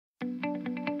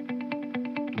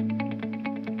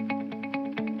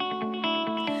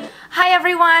Hi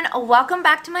everyone, welcome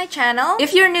back to my channel.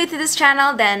 If you're new to this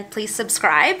channel, then please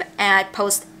subscribe, and I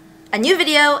post a new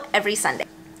video every Sunday.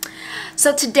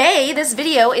 So today, this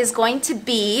video is going to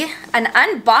be an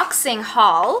unboxing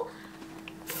haul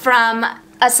from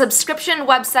a subscription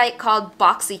website called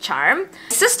Boxycharm.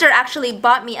 My sister actually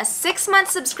bought me a 6-month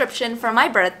subscription for my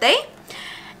birthday,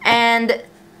 and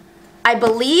I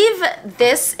believe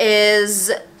this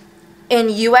is in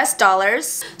US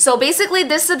dollars. So basically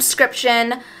this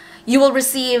subscription, you will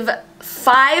receive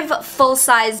 5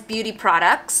 full-size beauty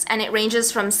products, and it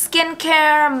ranges from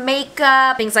skincare,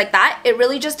 makeup, things like that. It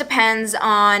really just depends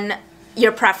on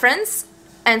your preference.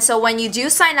 And so when you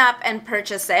do sign up and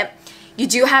purchase it, you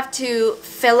do have to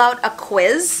fill out a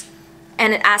quiz,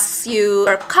 and it asks you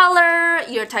your color,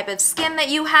 your type of skin that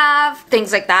you have,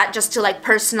 things like that, just to like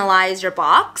personalize your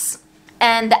box.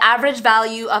 And the average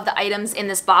value of the items in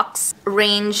this box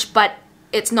range, but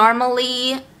it's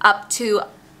normally up to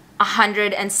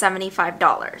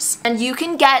 $175. And you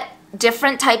can get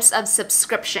different types of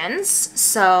subscriptions.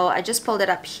 So I just pulled it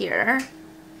up here.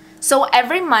 So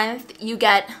every month you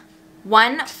get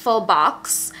 1 full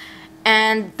box,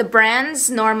 and the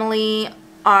brands normally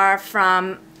are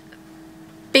from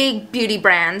big beauty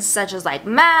brands such as like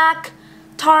MAC,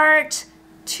 Tarte,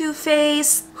 Too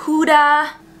Faced,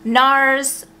 Huda,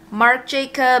 NARS, Marc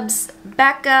Jacobs,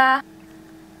 Becca,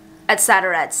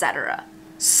 etc., etc.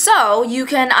 So you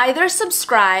can either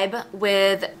subscribe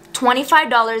with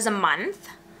 $25 a month,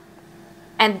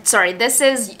 and sorry, this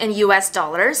is in US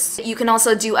dollars. You can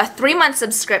also do a 3-month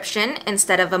subscription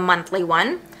instead of a monthly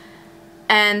one.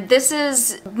 And this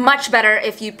is much better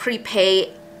if you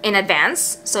prepay in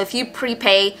advance. So if you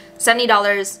prepay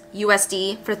 $70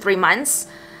 USD for 3 months,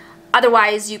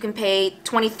 otherwise you can pay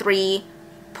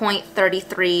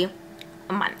 $23.33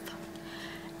 a month.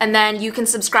 And then you can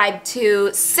subscribe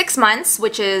to 6 months,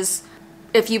 which is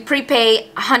if you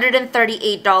prepay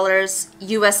 $138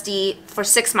 USD for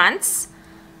 6 months,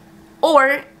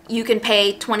 or you can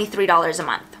pay $23 a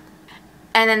month.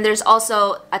 And then there's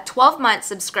also a 12-month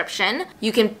subscription.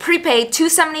 You can prepay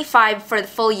 $275 for the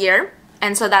full year,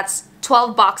 and so that's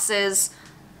 12 boxes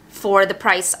for the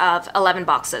price of 11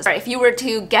 boxes. If you were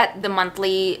to get the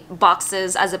monthly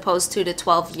boxes as opposed to the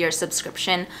 12-year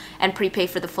subscription and prepay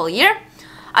for the full year.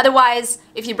 Otherwise,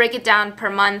 if you break it down per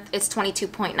month, it's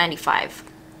 $22.95.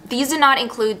 These do not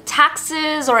include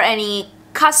taxes or any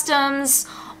customs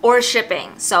or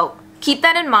shipping. So keep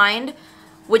that in mind,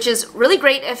 which is really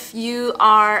great if you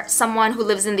are someone who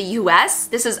lives in the US.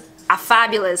 This is a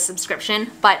fabulous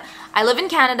subscription, but I live in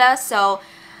Canada, so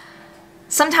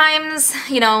sometimes,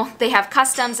 you know, they have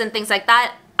customs and things like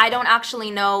that. I don't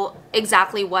actually know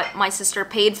exactly what my sister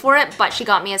paid for it, but she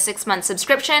got me a 6-month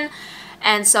subscription,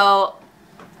 and so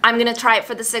I'm gonna try it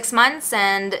for the 6 months,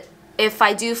 and if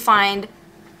I do find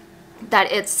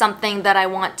that it's something that I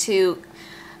want to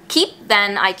keep,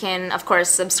 then I can, of course,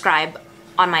 subscribe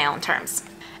on my own terms.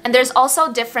 And there's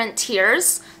also different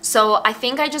tiers. So I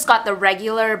think I just got the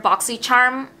regular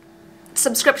Boxycharm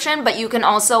subscription, but you can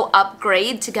also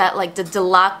upgrade to get like the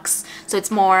deluxe, so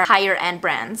it's more higher end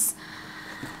brands.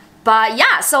 But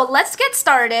yeah, so let's get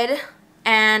started,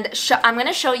 and I'm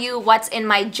gonna show you what's in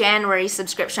my January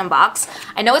subscription box.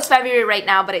 I know it's February right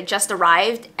now, but it just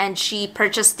arrived, and she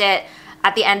purchased it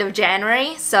at the end of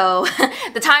January, so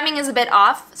the timing is a bit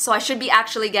off, so I should be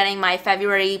actually getting my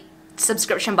February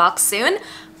subscription box soon,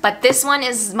 but this one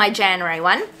is my January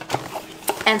one.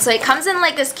 And so it comes in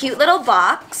like this cute little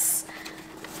box.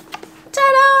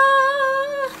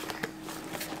 Ta-da!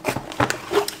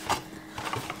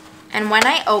 And when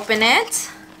I open it,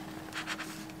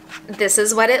 this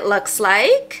is what it looks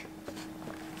like.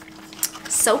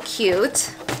 So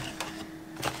cute.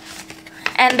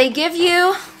 And they give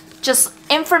you just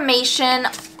information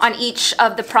on each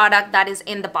of the product that is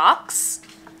in the box,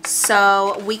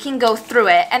 so we can go through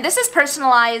it. And this is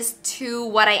personalized to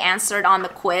what I answered on the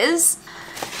quiz.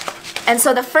 And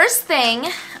so the first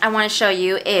thing I want to show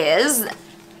you is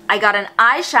I got an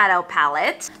eyeshadow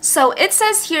palette. So it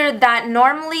says here that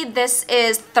normally this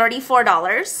is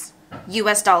 $34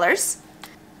 US dollars.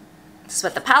 This is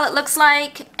what the palette looks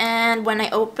like, and when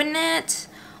I open it,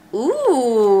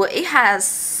 ooh, it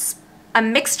has a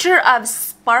mixture of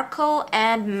sparkle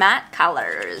and matte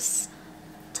colors.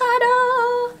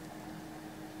 Ta-da!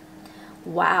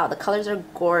 Wow, the colors are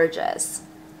gorgeous.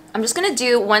 I'm just gonna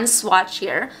do one swatch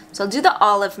here. So I'll do the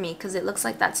All of Me because it looks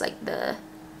like that's like the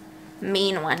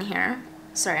main one here.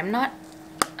 Sorry, I'm not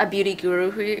a beauty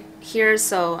guru here,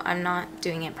 so I'm not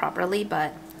doing it properly,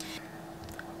 but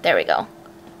there we go.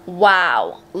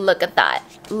 Wow, look at that.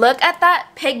 Look at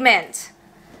that pigment.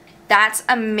 That's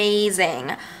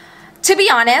amazing. To be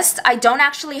honest, I don't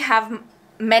actually have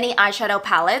many eyeshadow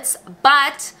palettes,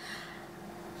 but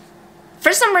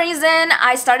for some reason,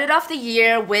 I started off the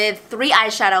year with 3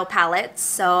 eyeshadow palettes,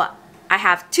 so I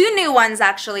have 2 new ones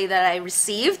actually that I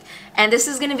received, and this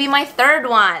is going to be my 3rd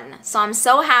one. So I'm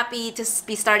so happy to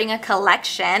be starting a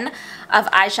collection of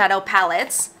eyeshadow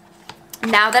palettes.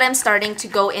 Now that I'm starting to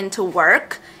go into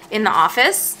work in the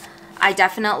office, I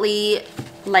definitely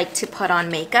like to put on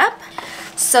makeup.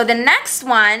 So the next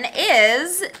one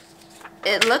is,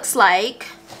 it looks like,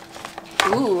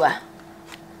 ooh,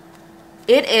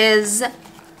 it is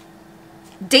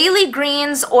Daily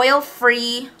Greens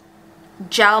Oil-Free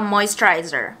Gel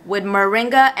Moisturizer with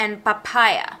Moringa and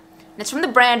Papaya. And it's from the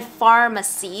brand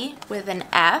Pharmacy with an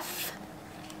F.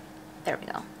 There we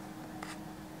go.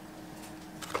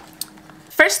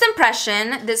 First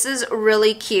impression, this is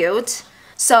really cute.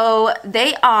 So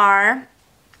they are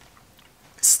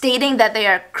stating that they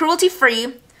are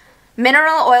cruelty-free,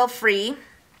 mineral oil-free,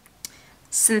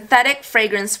 synthetic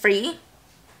fragrance-free,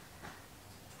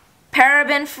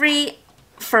 paraben-free,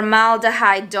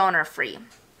 formaldehyde donor-free.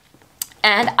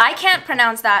 And I can't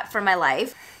pronounce that for my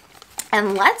life.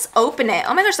 And let's open it.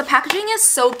 Oh my gosh, the packaging is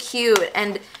so cute.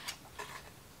 And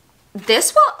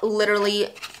this will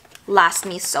literally last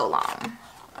me so long.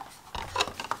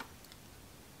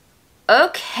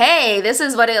 Okay, this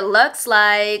is what it looks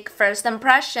like. First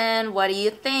impression, what do you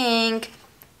think?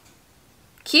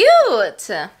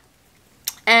 Cute!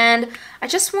 And I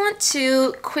just want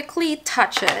to quickly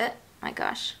touch it. My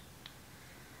gosh.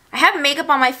 I have makeup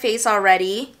on my face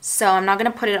already, so I'm not going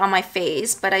to put it on my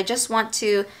face, but I just want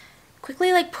to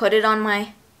quickly like put it on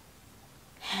my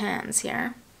hands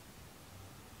here.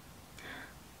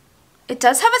 It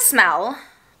does have a smell.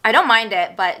 I don't mind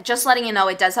it, but just letting you know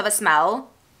it does have a smell.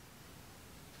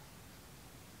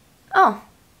 Oh,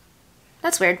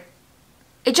 that's weird.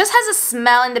 It just has a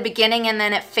smell in the beginning and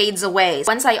then it fades away.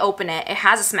 Once I open it, it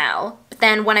has a smell. But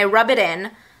then when I rub it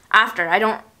in after, I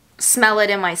don't smell it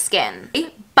in my skin.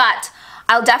 But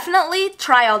I'll definitely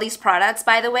try all these products,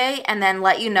 by the way, and then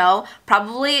let you know.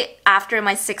 Probably after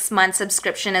my 6-month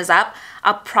subscription is up,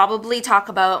 I'll probably talk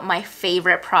about my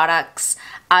favorite products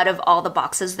out of all the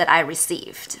boxes that I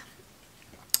received.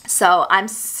 So I'm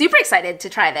super excited to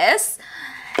try this.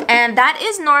 And that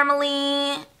is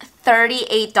normally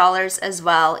 $38 as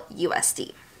well,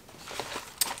 USD.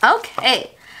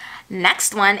 Okay,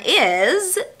 next one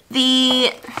is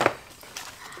the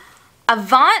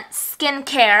Avant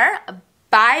Skincare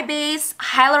Bi-Base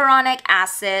Hyaluronic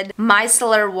Acid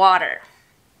Micellar Water.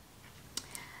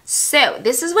 So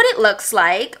this is what it looks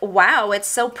like. Wow, it's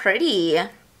so pretty.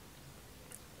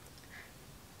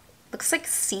 Looks like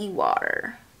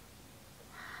seawater.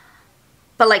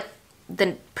 But like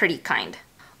the pretty kind.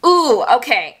 Ooh,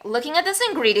 okay. Looking at this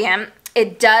ingredient,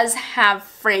 it does have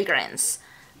fragrance.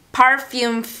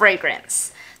 Perfume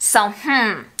fragrance. So,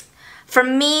 for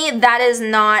me, that is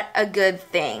not a good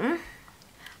thing.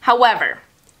 However,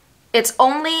 it's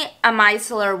only a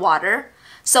micellar water,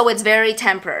 so it's very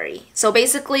temporary. So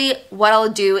basically, what I'll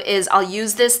do is I'll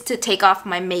use this to take off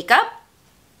my makeup,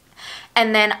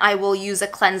 and then I will use a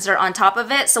cleanser on top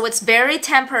of it. So it's very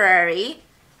temporary.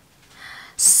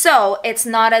 So it's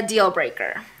not a deal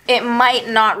breaker. It might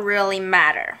not really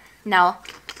matter. Now,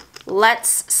 let's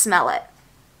smell it.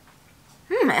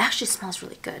 It actually smells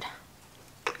really good.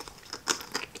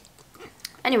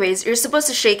 Anyways, you're supposed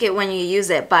to shake it when you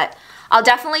use it, but I'll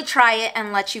definitely try it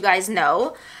and let you guys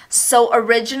know. So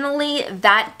originally,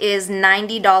 that is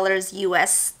 $90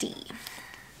 USD.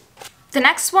 The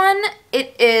next one,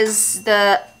 it is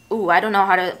the, I don't know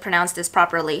how to pronounce this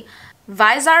properly.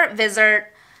 Vizart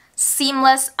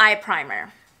Seamless Eye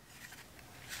Primer.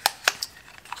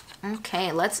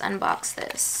 Okay, let's unbox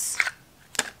this.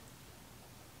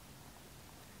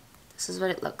 This is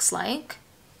what it looks like.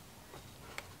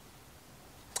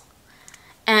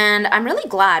 And I'm really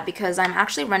glad because I'm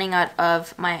actually running out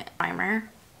of my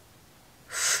primer.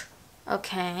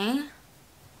 Okay.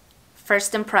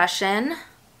 First impression.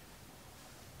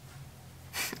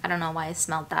 I don't know why I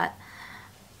smelled that.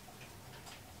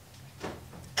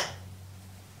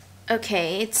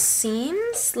 Okay, it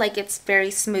seems like it's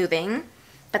very smoothing,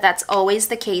 but that's always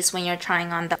the case when you're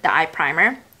trying on the eye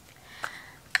primer.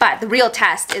 But the real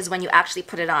test is when you actually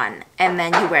put it on and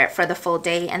then you wear it for the full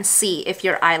day and see if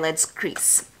your eyelids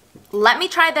crease. Let me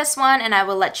try this one and I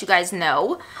will let you guys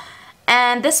know.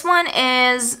 And this one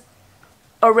is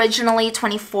originally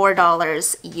 $24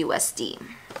 USD.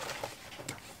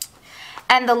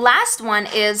 And the last one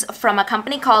is from a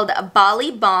company called Bali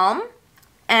Balm,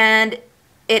 and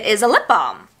it is a lip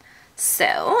balm.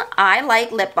 So I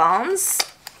like lip balms.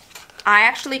 I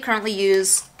actually currently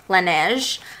use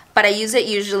Laneige, but I use it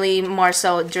usually more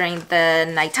so during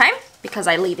the nighttime because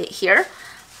I leave it here.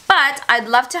 But I'd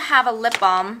love to have a lip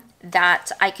balm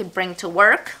that I could bring to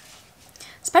work,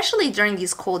 especially during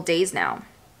these cold days now.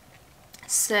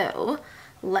 So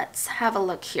let's have a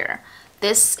look here.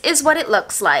 This is what it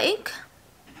looks like.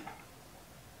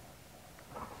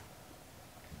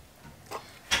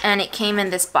 And it came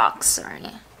in this box, sorry.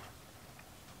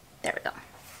 There we go.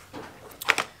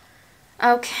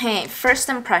 Okay, first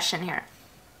impression here.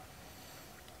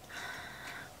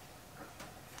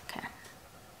 Okay.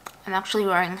 I'm actually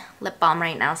wearing lip balm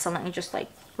right now, so let me just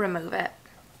like remove it.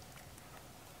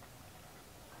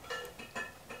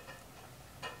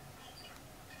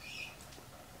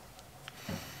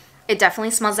 It definitely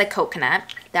smells like coconut,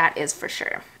 that is for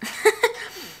sure.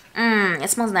 It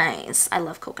smells nice. I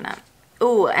love coconut.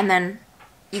 Ooh, and then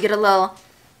you get a little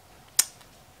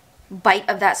bite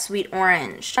of that sweet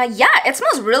orange. Yeah, it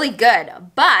smells really good,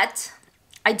 but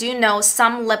I do know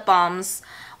some lip balms,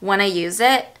 when I use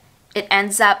it, it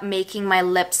ends up making my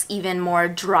lips even more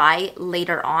dry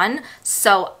later on.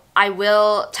 So I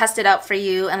will test it out for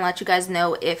you and let you guys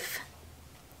know if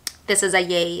this is a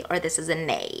yay or this is a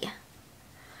nay.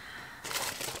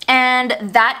 And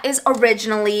that is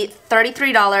originally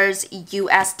 $33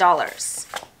 US dollars.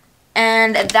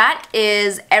 And that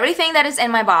is everything that is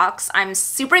in my box. I'm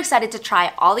super excited to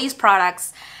try all these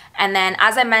products. And then,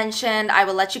 as I mentioned, I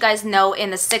will let you guys know in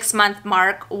the 6-month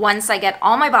mark once I get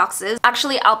all my boxes.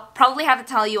 Actually, I'll probably have to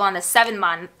tell you on the 7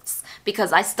 months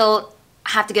because I still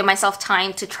have to give myself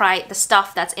time to try the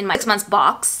stuff that's in my 6 months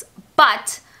box.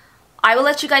 But I will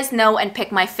let you guys know and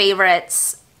pick my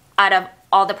favorites out of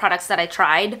all the products that I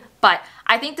tried. But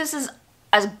I think this is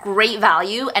a great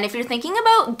value, and if you're thinking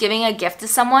about giving a gift to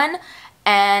someone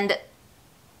and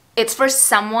it's for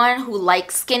someone who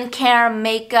likes skincare,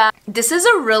 makeup, this is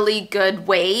a really good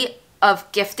way of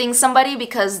gifting somebody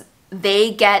because they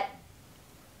get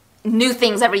new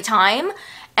things every time,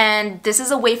 and this is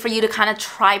a way for you to kind of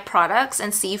try products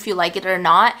and see if you like it or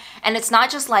not. And it's not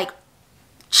just like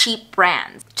cheap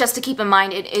brands. Just to keep in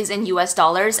mind, it is in US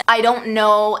dollars. I don't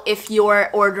know if you're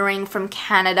ordering from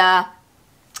Canada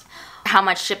how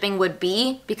much shipping would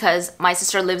be because my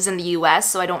sister lives in the US,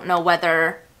 so I don't know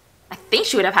whether, I think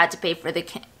she would have had to pay for the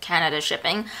Canada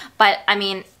shipping. But I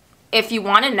mean, if you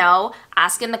want to know,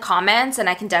 ask in the comments and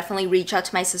I can definitely reach out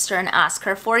to my sister and ask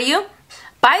her for you.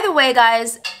 By the way,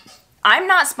 guys, I'm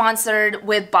not sponsored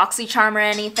with Boxycharm or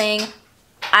anything.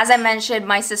 As I mentioned,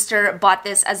 my sister bought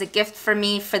this as a gift for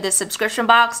me for this subscription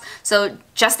box. So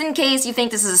just in case you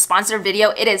think this is a sponsored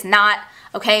video, it is not.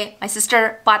 Okay, my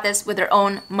sister bought this with her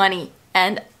own money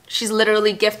and she's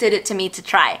literally gifted it to me to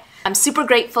try. I'm super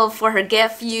grateful for her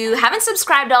gift. If you haven't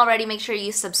subscribed already, make sure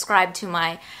you subscribe to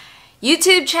my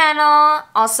YouTube channel.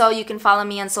 Also, you can follow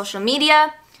me on social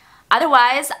media.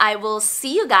 Otherwise, I will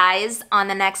see you guys on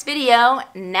the next video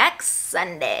next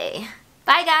Sunday.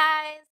 Bye, guys!